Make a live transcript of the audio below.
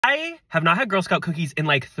I have not had Girl Scout cookies in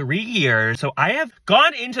like 3 years, so I have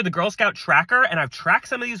gone into the Girl Scout tracker and I've tracked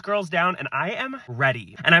some of these girls down and I am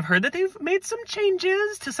ready. And I've heard that they've made some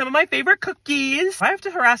changes to some of my favorite cookies. If I have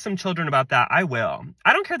to harass some children about that, I will.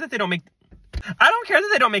 I don't care that they don't make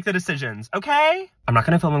the decisions, okay? I'm not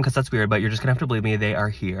gonna film them because that's weird, but you're just gonna have to believe me, they are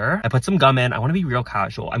here. I put some gum in. I wanna be real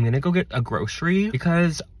casual. I'm gonna go get a grocery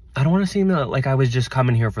because I don't wanna seem like I was just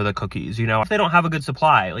coming here for the cookies, you know? If they don't have a good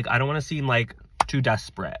supply, like I don't wanna seem like too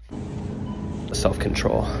desperate.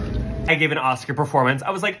 Self-control. I gave an Oscar performance. I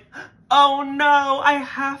was like, oh no, I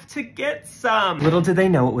have to get some. Little did they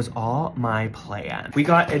know it was all my plan. We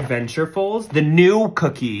got Adventurefuls, the new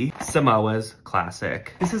cookie, Samoa's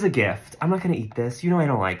classic. This is a gift. I'm not gonna eat this. You know I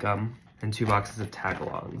don't like them. And 2 boxes of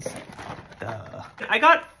tagalongs. I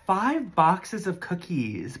got 5 boxes of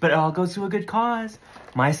cookies, but it all goes to a good cause.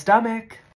 My stomach.